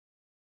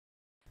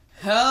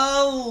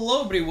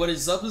Hello everybody, what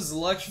is up? This is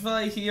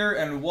Electrify here,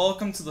 and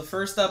welcome to the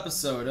first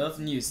episode of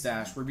News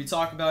Stash, where we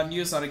talk about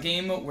news on a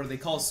game where they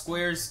call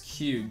squares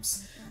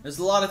cubes. There's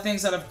a lot of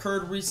things that have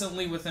occurred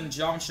recently within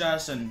Geometry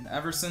Dash, and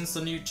ever since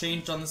the new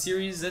change on the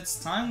series,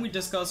 it's time we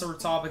discuss our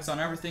topics on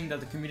everything that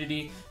the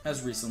community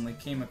has recently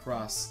came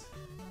across.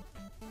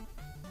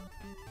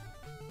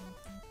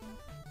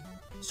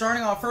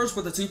 Starting off first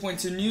with the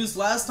 2.2 news,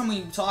 last time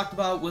we talked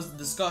about was the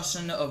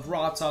discussion of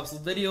RobTop's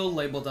video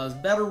labeled as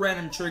Better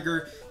Random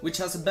Trigger, which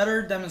has a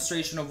better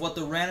demonstration of what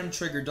the random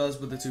trigger does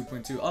with the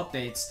 2.2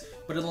 updates.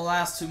 But in the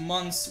last 2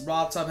 months,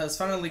 RobTop has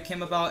finally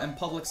came about and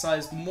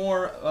publicized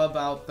more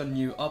about the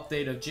new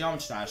update of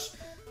Geometry Dash.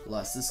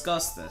 Let's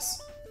discuss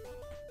this.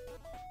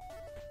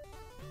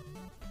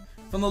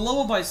 From the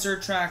level by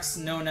Surtrax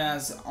known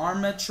as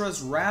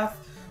Armetra's Wrath,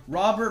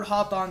 Robert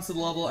hopped onto the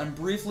level and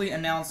briefly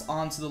announced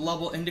onto the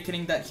level,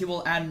 indicating that he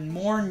will add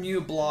more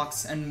new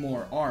blocks and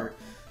more art.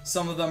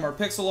 Some of them are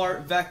pixel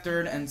art,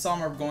 vectored, and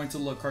some are going to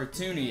look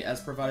cartoony,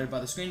 as provided by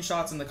the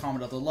screenshots in the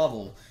comment of the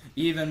level.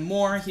 Even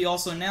more, he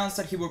also announced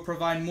that he will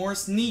provide more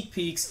sneak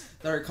peeks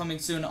that are coming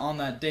soon on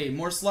that day,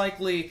 most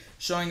likely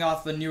showing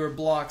off the newer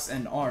blocks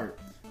and art.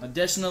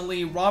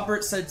 Additionally,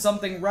 Robert said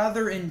something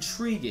rather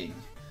intriguing. ...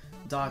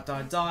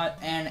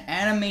 and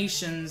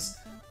animations,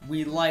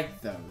 we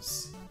like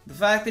those. The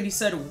fact that he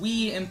said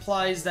 "we"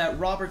 implies that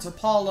Robert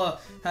Topala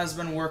has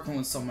been working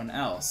with someone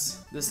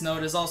else. This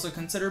note is also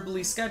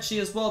considerably sketchy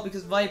as well,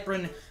 because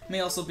Viprin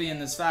may also be in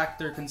this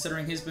factor,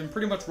 considering he's been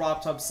pretty much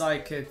RobTop's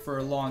sidekick for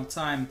a long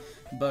time,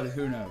 but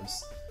who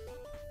knows.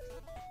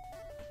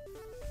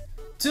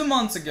 2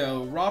 months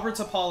ago, Robert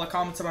Topala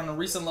commented on a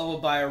recent level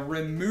by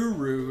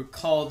Rimuru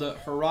called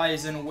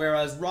Horizon,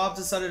 whereas Rob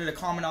decided to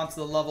comment onto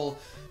the level,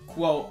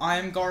 quote, "I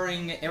am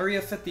guarding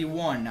Area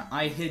 51,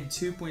 I hid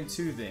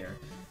 2.2 there."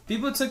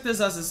 People took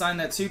this as a sign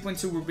that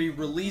 2.2 will be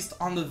released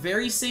on the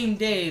very same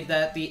day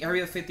that the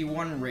Area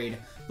 51 raid,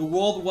 the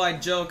worldwide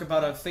joke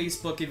about a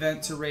Facebook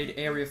event to raid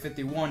Area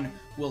 51,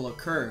 will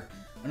occur.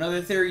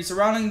 Another theory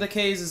surrounding the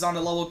case is on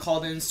a level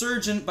called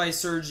Insurgent by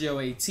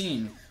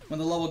Sergio18. When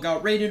the level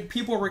got raided,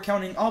 people were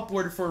counting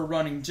upward for a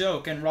running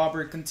joke, and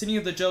Robert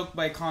continued the joke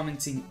by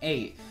commenting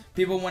 8.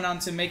 People went on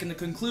to making the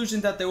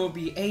conclusion that there will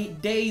be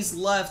 8 days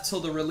left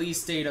till the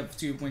release date of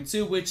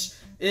 2.2, which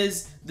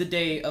is the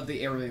day of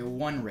the Area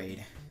 1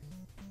 raid.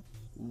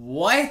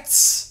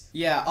 What?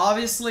 Yeah,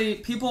 obviously,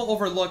 people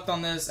overlooked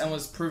on this and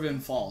was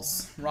proven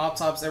false.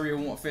 RobTop's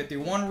Area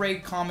 51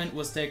 raid comment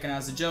was taken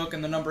as a joke,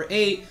 and the number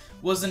 8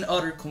 was an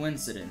utter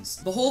coincidence.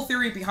 The whole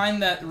theory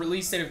behind that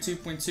release date of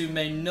 2.2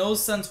 made no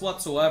sense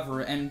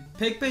whatsoever, and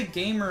PigBig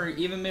Gamer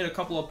even made a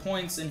couple of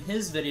points in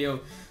his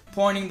video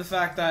pointing the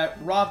fact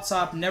that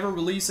RobTop never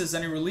releases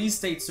any release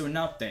dates to an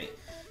update.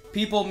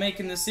 People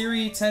making the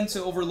series tend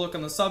to overlook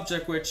on the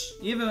subject, which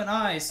even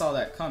I saw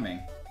that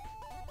coming.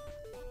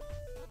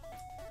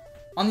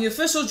 On the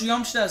official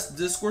Geometry Dash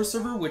Discord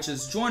server, which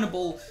is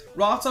joinable,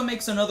 RobTop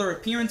makes another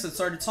appearance and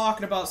started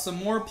talking about some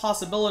more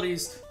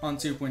possibilities on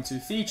 2.2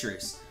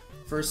 features.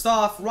 First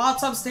off,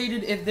 RobTop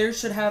stated if there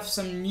should have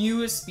some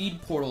new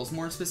speed portals,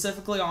 more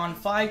specifically on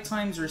 5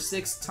 times or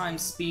 6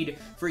 times speed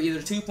for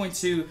either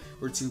 2.2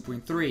 or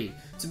 2.3.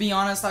 To be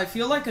honest, I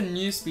feel like a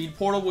new speed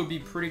portal would be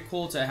pretty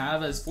cool to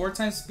have, as 4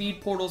 times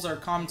speed portals are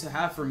common to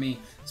have for me,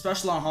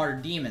 especially on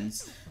harder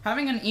demons.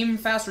 Having an even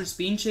faster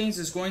speed change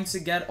is going to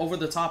get over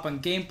the top on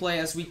gameplay,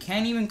 as we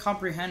can't even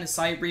comprehend a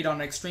sight read on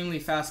extremely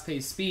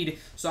fast-paced speed,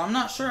 so I'm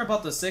not sure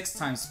about the 6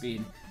 times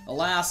speed.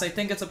 Alas, I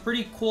think it's a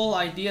pretty cool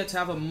idea to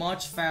have a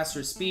much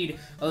faster speed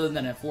other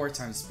than a 4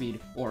 times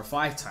speed or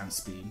 5 times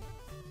speed.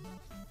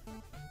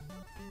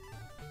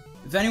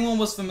 If anyone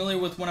was familiar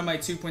with one of my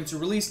 2.2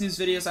 release news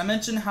videos, I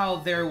mentioned how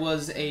there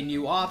was a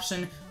new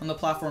option on the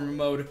platform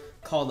mode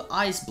called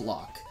Ice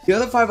Block. The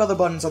other 5 other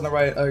buttons on the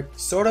right are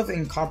sort of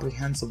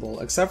incomprehensible,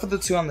 except for the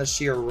 2 on the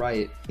sheer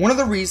right. One of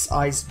the reads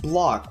Ice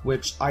Block,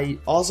 which I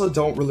also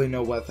don't really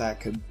know what that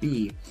could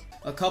be.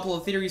 A couple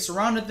of theories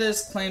surrounded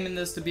this, claiming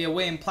this to be a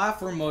way in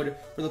platform mode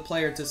for the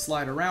player to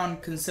slide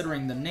around,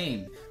 considering the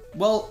name.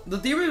 Well, the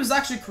theory was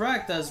actually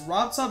correct, as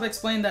RobTop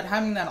explained that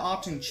having that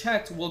option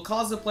checked will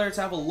cause the player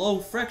to have a low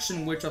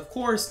friction, which of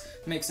course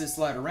makes it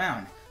slide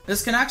around.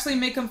 This can actually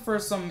make up for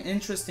some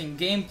interesting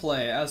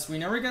gameplay, as we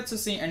never get to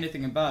see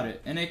anything about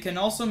it, and it can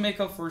also make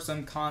up for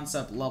some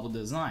concept level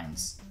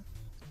designs.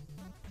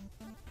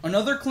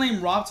 Another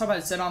claim RobTop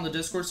had said on the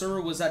Discord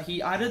server was that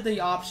he added the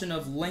option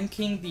of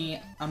linking the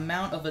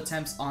amount of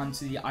attempts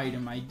onto the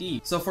item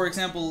ID. So for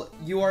example,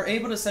 you are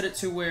able to set it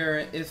to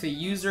where if a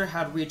user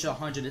had reached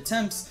 100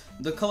 attempts,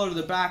 the color of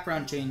the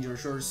background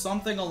changes or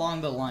something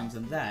along the lines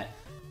of that.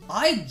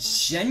 I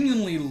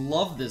genuinely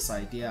love this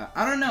idea.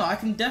 I don't know, I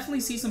can definitely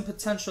see some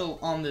potential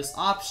on this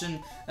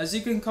option, as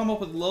you can come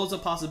up with loads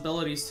of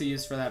possibilities to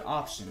use for that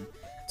option.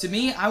 To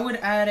me, I would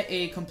add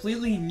a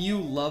completely new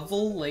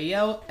level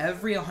layout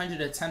every 100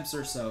 attempts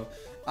or so.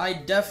 I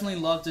definitely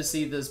love to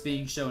see this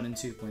being shown in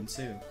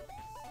 2.2.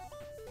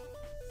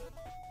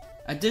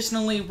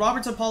 Additionally,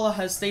 Robert Topala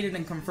has stated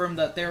and confirmed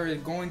that there are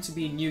going to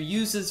be new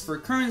uses for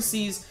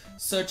currencies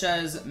such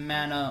as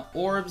mana,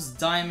 orbs,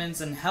 diamonds,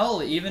 and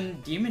hell,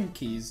 even demon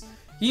keys.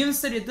 He even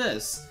stated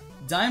this: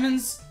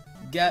 diamonds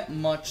get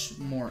much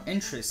more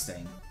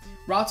interesting.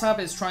 ROTAP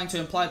is trying to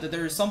imply that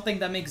there is something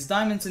that makes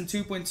diamonds in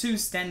 2.2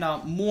 stand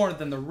out more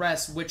than the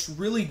rest, which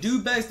really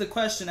do begs the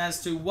question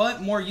as to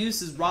what more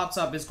uses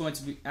ROTAP is going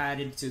to be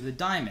added to the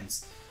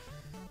diamonds.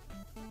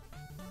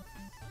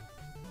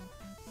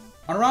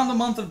 Around the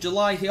month of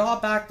July, he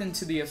hopped back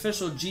into the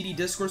official GD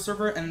Discord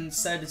server and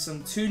said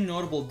some two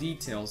notable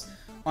details,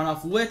 one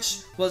of which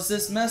was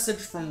this message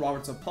from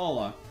Robert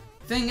Apollo.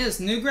 Thing is,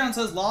 Newgrounds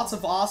has lots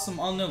of awesome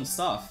unknown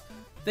stuff.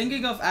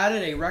 Thinking of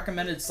adding a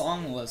recommended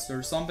song list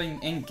or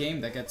something in-game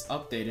that gets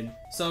updated,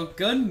 so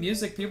good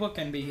music people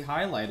can be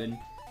highlighted.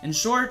 In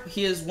short,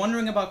 he is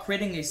wondering about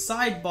creating a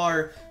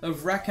sidebar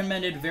of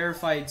recommended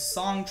verified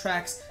song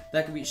tracks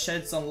that could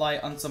shed some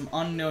light on some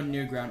unknown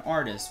Newground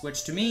artists,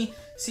 which to me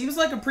seems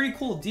like a pretty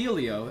cool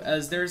dealio,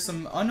 as there's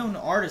some unknown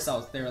artists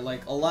out there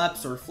like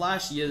Aleps or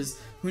Flashias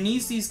who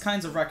needs these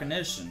kinds of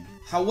recognition.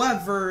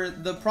 However,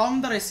 the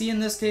problem that I see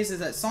in this case is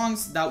that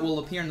songs that will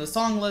appear in the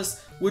song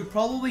list would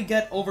probably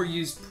get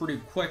overused pretty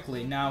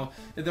quickly. Now,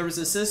 if there was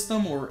a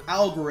system or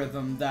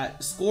algorithm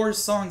that scores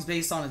songs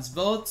based on its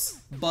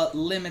votes, but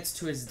limits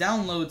to its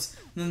downloads,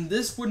 then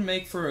this would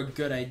make for a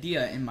good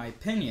idea in my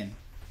opinion.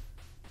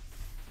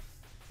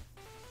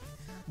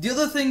 The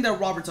other thing that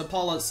Robert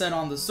Apollo said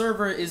on the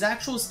server is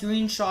actual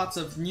screenshots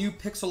of new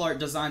pixel art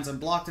designs and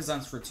block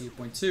designs for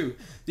 2.2.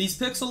 These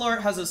pixel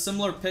art has a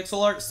similar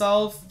pixel art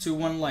style to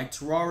one like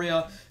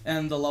Terraria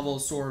and the level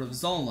Sword of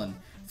Zolan.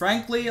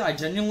 Frankly, I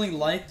genuinely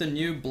like the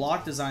new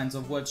block designs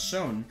of what's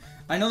shown.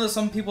 I know that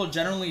some people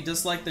generally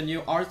dislike the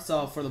new art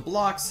style for the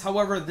blocks,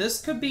 however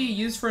this could be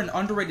used for an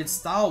underrated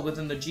style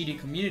within the GD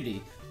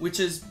community, which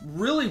is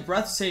really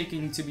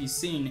breathtaking to be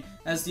seen,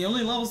 as the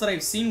only levels that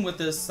I've seen with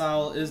this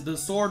style is the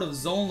Sword of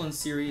Zolan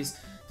series,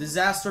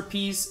 Disaster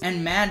Piece,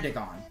 and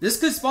Mandagon. This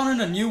could spawn in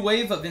a new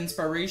wave of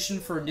inspiration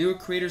for new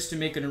creators to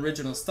make an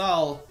original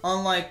style,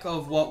 unlike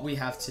of what we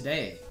have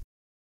today.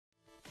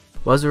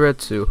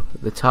 Wazaretsu,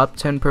 the top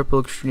 10 purple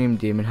extreme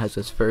demon, has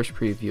its first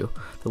preview.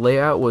 The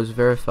layout was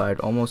verified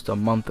almost a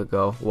month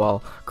ago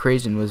while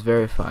Krazen was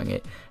verifying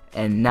it,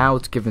 and now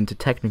it's given to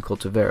technical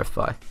to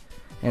verify.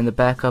 And the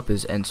backup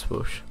is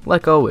Swoosh.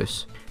 Like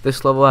always,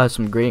 this level has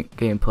some great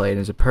gameplay and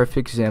is a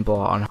perfect example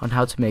on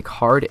how to make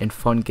hard and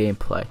fun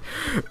gameplay.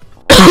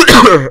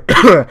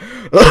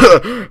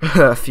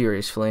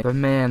 Furious Flame. The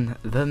man,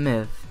 the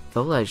myth,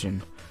 the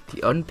legend,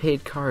 the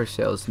unpaid car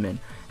salesman,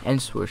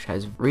 Swoosh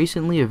has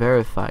recently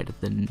verified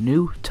the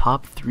new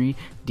top 3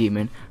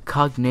 demon,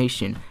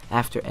 Cognation,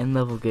 after N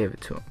level gave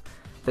it to him.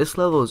 This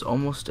level is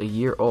almost a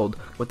year old,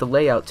 with the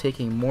layout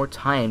taking more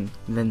time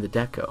than the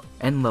deco.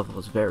 N level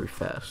is very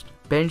fast.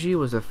 Benji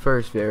was the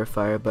first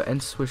verifier,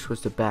 but Swoosh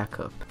was the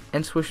backup.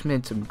 Swoosh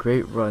made some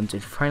great runs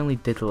and finally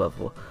did the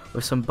level.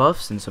 With some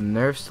buffs and some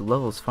nerfs, the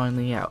level is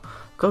finally out.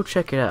 Go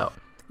check it out,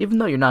 even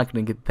though you're not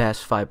going to get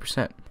past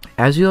 5%.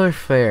 As you are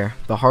fair,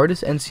 the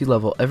hardest NC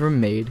level ever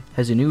made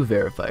has a new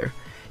verifier,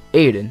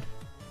 Aiden.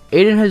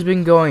 Aiden has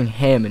been going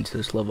ham into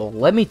this level,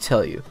 let me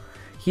tell you.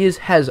 He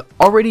has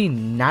already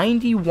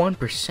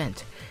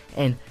 91%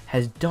 and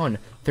has done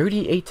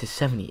 38 to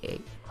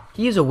 78.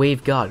 He is a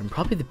wave god and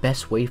probably the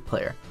best wave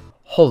player.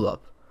 Hold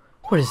up.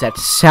 What is that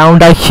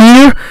sound I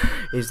hear?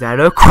 Is that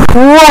a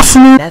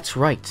crossing? That's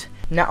right.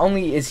 Not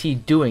only is he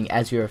doing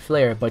Azure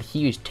Flare, but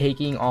he is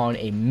taking on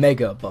a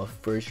mega buff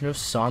version of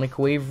Sonic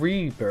Wave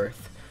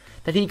Rebirth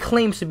that he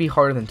claims to be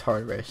harder than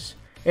Tartarus.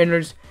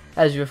 Enters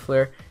Azure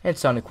Flare and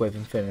Sonic Wave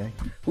Infinity.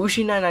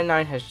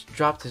 Wooshi999 has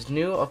dropped his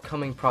new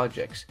upcoming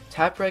projects,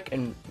 Taprek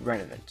and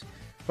RENEVANT.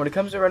 When it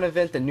comes to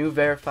RENEVANT, the new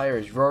verifier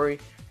is Rory,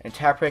 and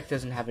Taprek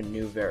doesn't have a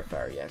new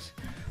verifier yet.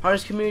 On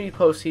his community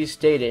post, he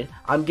stated,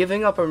 "I'm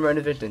giving up on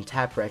RENEVANT and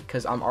Taprek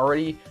because I'm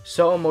already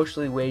so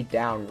emotionally weighed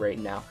down right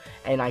now,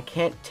 and I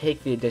can't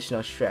take the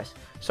additional stress.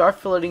 Sorry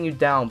for letting you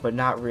down, but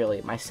not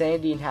really. My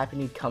sanity and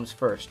happiness comes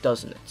first,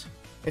 doesn't it?"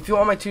 If you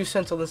want my 2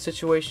 cents on this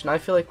situation, I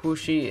feel like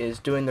Wooshi is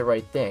doing the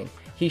right thing.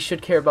 He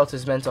should care about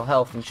his mental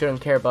health and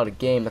shouldn't care about a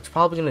game that's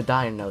probably going to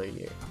die in another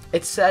year.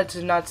 It's sad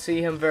to not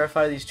see him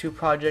verify these 2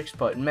 projects,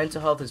 but mental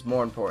health is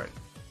more important.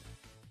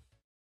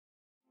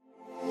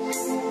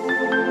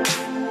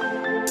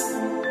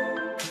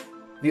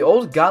 The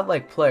old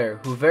godlike player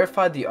who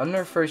verified the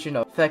unnerfed version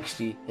of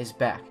ElectrifyXD is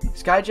back.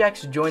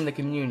 Skyjax joined the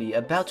community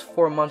about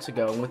 4 months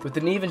ago with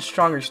an even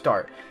stronger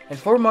start. In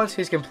 4 months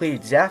he's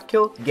completed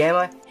Zafkill,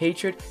 Gamma,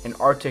 Hatred, and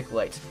Arctic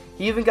Lights.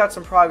 He even got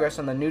some progress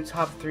on the new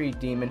top 3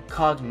 demon,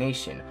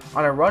 Cognation,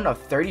 on a run of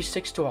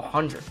 36 to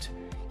 100.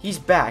 He's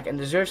back and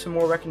deserves some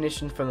more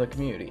recognition from the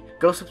community.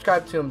 Go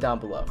subscribe to him down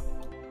below.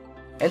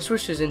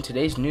 Swoosh is in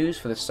today's news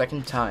for the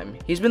 2nd time.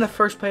 He's been the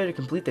first player to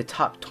complete the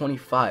top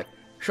 25.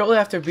 Shortly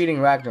after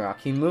beating Ragnarok,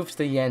 he moved to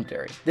the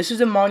Yandere. This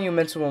is a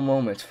monumental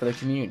moment for the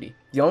community.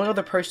 The only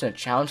other person to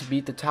challenge to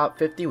beat the top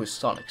 50 was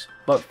Sonics,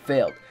 but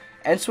failed.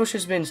 Swoosh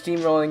has been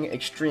steamrolling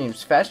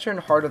extremes faster and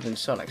harder than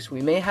Sonics.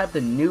 We may have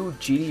the new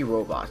GD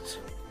robots.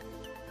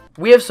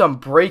 We have some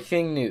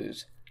breaking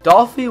news.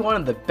 Dolphy, one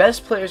of the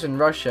best players in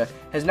Russia,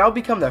 has now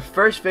become the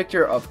first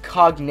victor of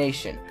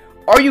Cognation.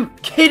 Are you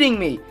kidding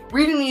me?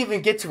 We didn't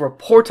even get to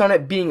report on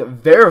it being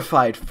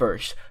verified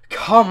first.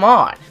 Come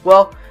on.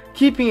 Well,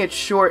 keeping it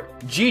short,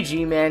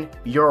 GG man,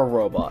 you're a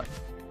robot.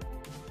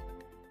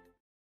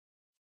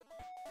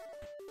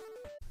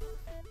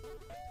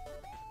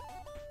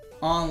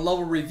 On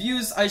level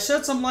reviews, I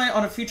shed some light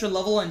on a future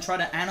level and try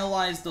to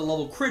analyze the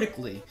level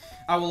critically.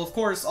 I will of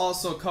course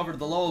also cover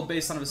the level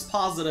based on its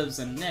positives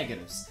and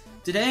negatives.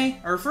 Today,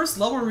 our first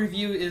level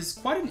review is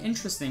quite an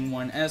interesting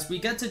one as we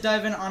get to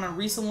dive in on a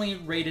recently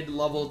rated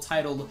level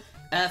titled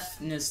F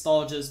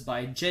Nostalgias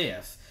by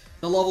JF.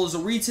 The level is a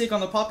retake on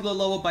the popular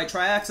level by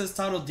Triaxis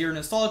titled Dear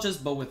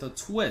Nostalgias but with a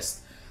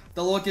twist.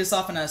 The level gives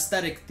off an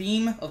aesthetic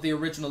theme of the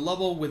original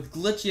level with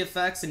glitchy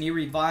effects and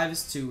eerie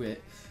vibes to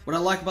it. What I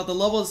like about the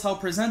level is how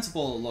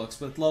presentable it looks,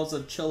 with loads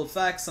of chill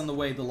effects on the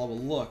way the level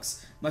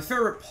looks. My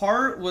favorite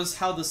part was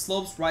how the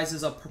slopes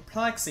rises up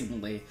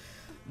perplexingly.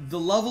 The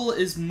level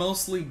is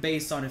mostly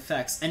based on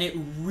effects, and it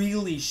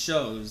really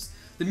shows.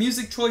 The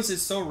music choice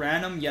is so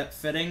random yet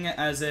fitting,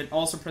 as it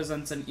also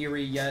presents an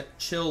eerie yet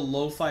chill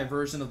lo-fi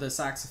version of the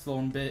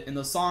saxophone bit in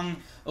the song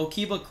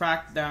Okiba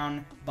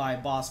Crackdown by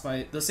Boss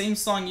Fight, the same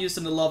song used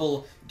in the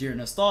level Dear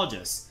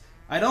Nostalgias.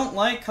 I don't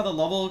like how the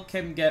level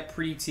can get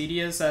pretty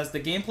tedious as the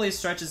gameplay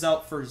stretches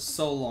out for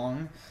so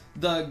long.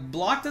 The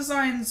block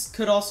designs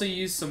could also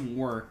use some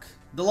work.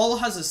 The level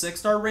has a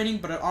 6-star rating,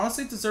 but it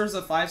honestly deserves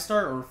a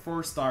 5-star or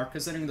 4-star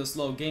considering the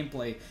slow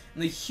gameplay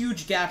and the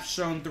huge gaps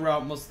shown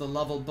throughout most of the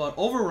level, but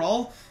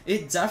overall,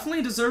 it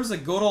definitely deserves a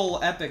good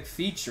old epic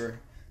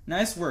feature.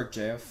 Nice work,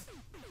 JF.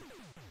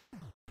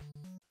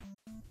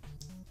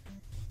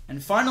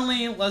 And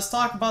finally, let's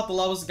talk about the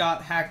levels that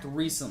got hacked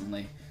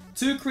recently.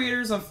 2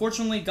 creators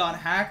unfortunately got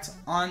hacked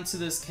onto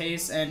this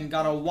case and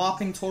got a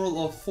whopping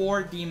total of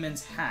 4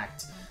 demons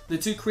hacked. The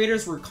 2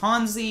 creators were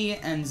Kanzi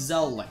and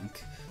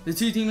Zellink. The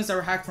 2 demons that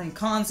were hacked from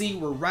Kanzi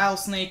were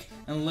Rattlesnake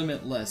and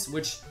Limitless,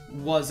 which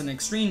was an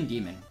extreme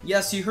demon.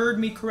 Yes, you heard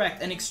me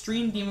correct, an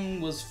extreme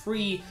demon was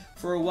free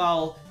for a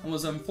while and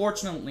was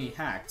unfortunately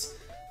hacked.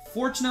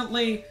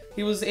 Fortunately,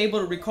 he was able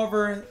to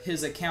recover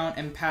his account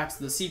and patch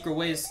the secret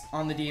ways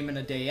on the demon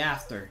a day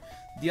after.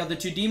 The other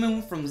 2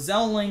 demons from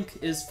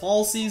Zellink is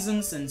Fall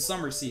Seasons and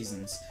Summer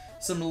Seasons.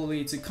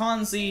 Similarly to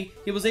Kanzi,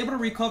 he was able to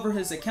recover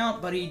his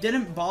account, but he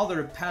didn't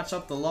bother to patch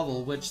up the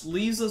level, which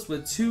leaves us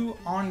with 2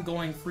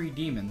 ongoing free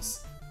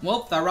demons.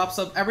 Well, that wraps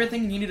up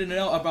everything you needed to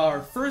know about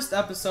our first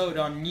episode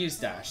on News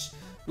Dash.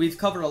 We've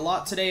covered a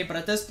lot today, but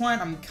at this point,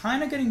 I'm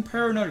kinda getting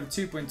paranoid of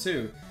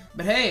 2.2.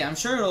 But hey, I'm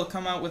sure it'll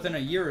come out within a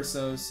year or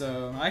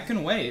so I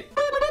can wait.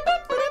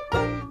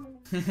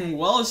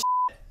 Well,